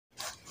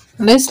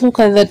Let's look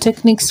at the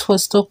techniques for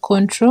stock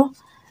control.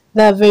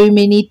 There are very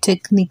many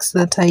techniques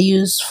that are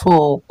used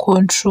for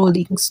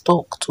controlling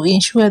stock to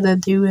ensure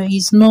that there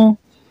is no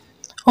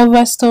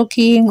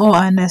overstocking or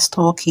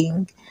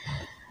understocking.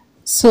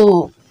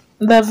 So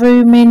there are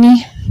very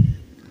many,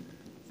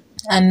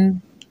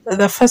 and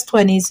the first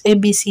one is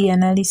ABC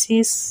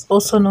analysis,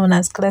 also known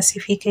as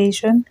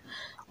classification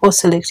or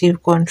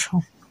selective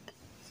control.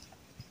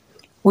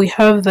 We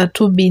have the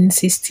two bin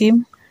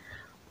system,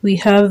 we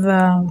have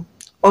the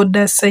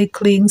order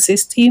cycling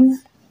system,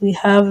 we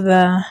have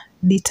the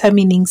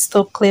determining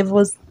stock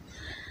levels,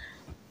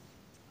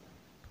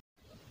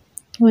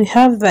 we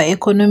have the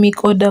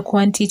economic order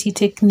quantity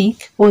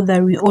technique or the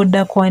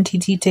reorder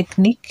quantity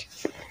technique,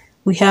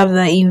 we have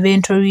the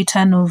inventory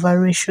turnover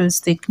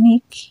ratios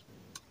technique,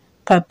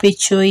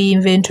 perpetual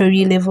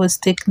inventory levels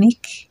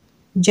technique,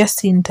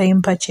 just-in-time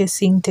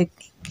purchasing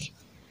technique.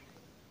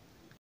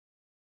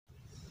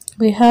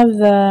 We have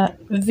the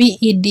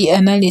VED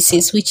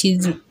analysis, which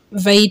is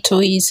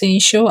vital,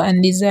 essential,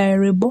 and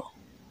desirable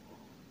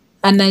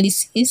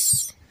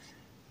analysis.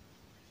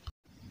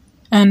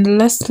 And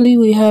lastly,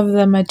 we have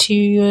the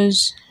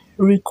materials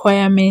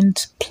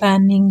requirement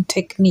planning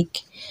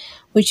technique,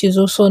 which is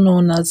also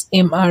known as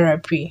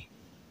MRP.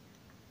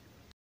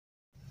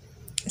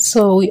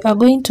 So we are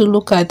going to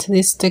look at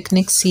these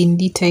techniques in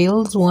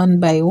details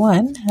one by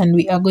one, and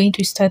we are going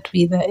to start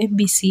with the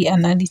ABC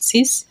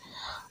analysis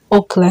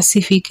or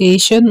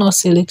classification or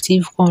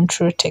selective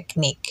control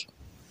technique.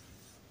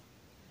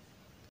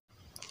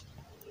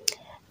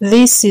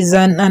 This is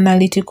an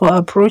analytical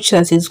approach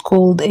that is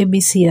called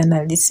ABC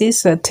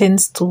analysis that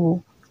tends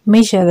to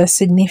measure the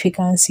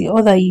significance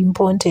or the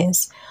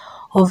importance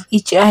of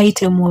each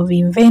item of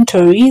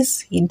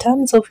inventories in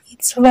terms of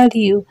its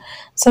value.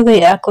 So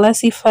they are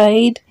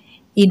classified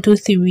into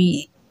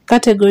three: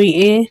 category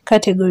A,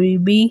 category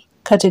B,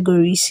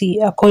 category C,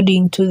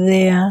 according to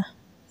their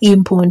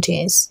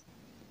importance.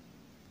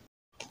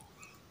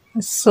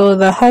 So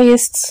the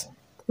highest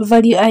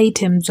value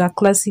items are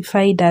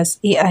classified as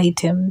A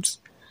items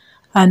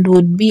and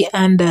would be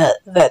under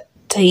the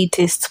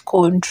tightest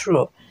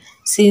control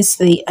since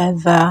they are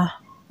the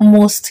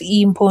most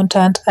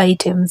important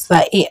items,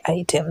 the A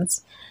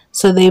items.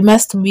 So they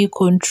must be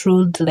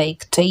controlled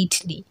like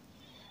tightly.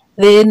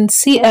 Then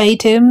C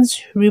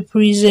items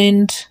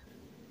represent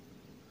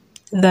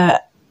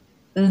the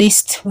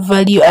least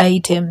value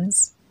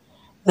items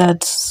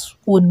that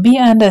would be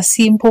under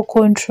simple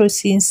control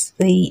since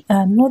they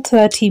are not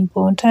that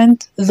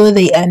important, though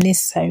they are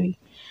necessary,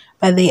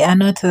 but they are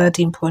not that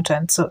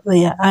important, so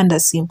they are under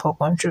simple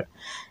control.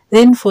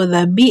 Then for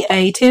the B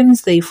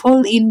items, they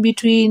fall in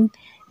between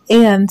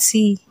A and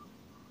C.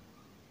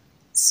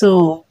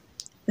 So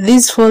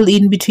these fall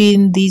in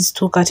between these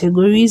two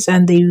categories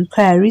and they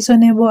require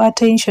reasonable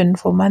attention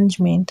for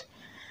management.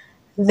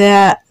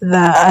 The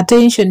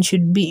attention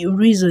should be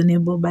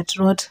reasonable but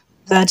not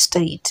that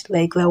tight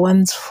like the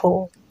ones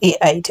for A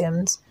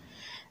items.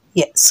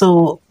 Yeah,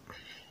 so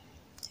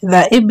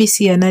the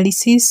ABC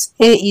analysis,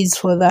 A is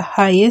for the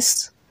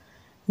highest,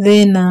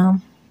 then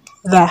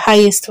the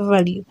highest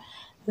value.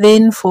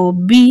 Then for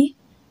B,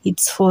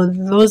 it's for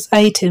those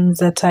items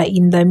that are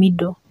in the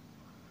middle.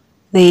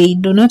 They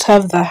do not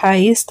have the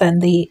highest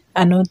and they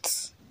are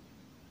not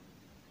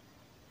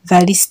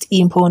the least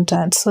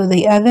important. So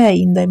they are there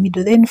in the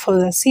middle. Then for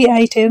the C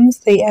items,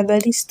 they are the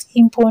least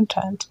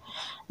important,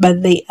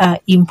 but they are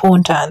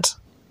important.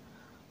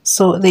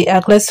 So they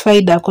are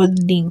classified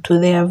according to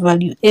their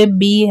value, A,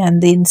 B,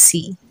 and then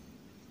C.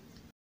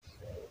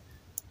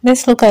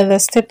 Let's look at the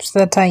steps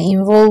that are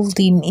involved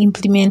in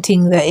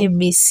implementing the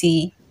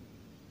ABC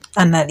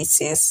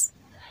analysis.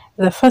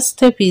 The first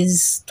step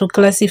is to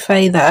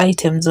classify the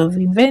items of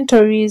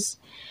inventories.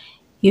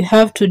 You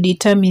have to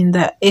determine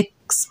the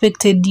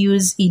expected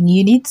use in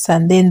units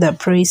and then the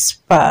price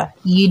per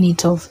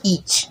unit of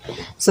each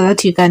so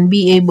that you can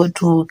be able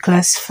to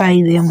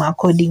classify them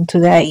according to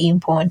their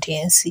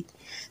importance.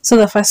 So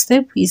the first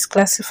step is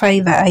classify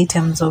the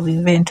items of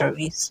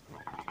inventories.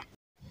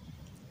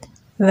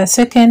 The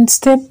second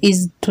step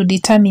is to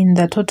determine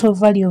the total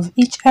value of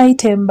each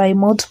item by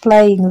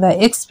multiplying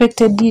the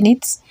expected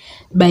units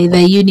by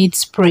the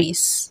unit's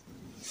price.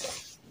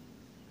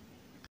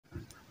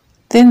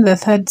 Then the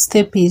third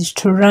step is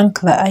to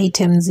rank the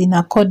items in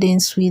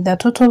accordance with the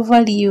total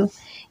value,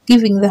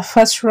 giving the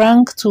first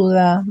rank to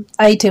the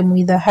item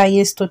with the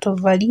highest total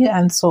value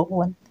and so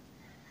on.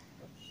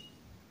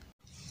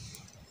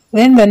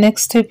 Then the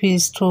next step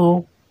is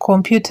to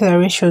compute the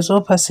ratios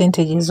or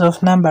percentages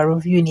of number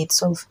of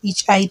units of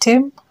each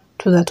item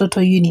to the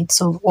total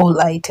units of all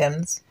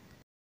items.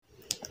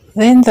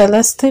 Then the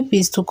last step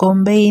is to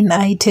combine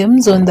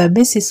items on the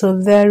basis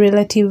of their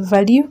relative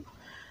value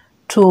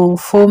to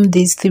form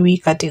these three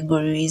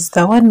categories.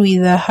 The one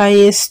with the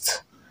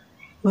highest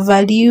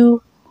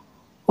value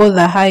or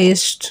the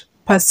highest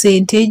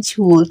percentage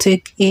will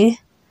take A,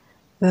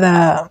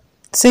 the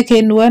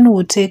second one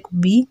will take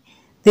B,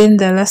 then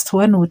the last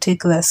one will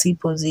take the C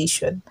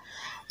position.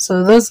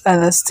 So those are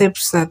the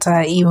steps that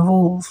are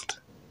involved.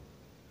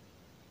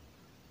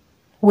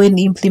 when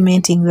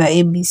implementing the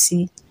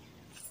ABC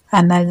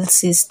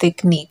analysis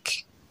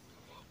technique.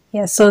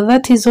 Yeah, so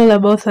that is all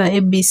about the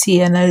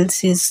ABC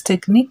analysis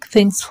technique.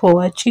 Thanks for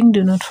watching.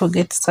 Do not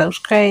forget to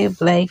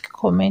subscribe, like,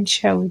 comment,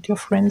 share with your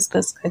friends.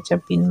 Let's catch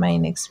up in my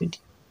next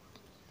video.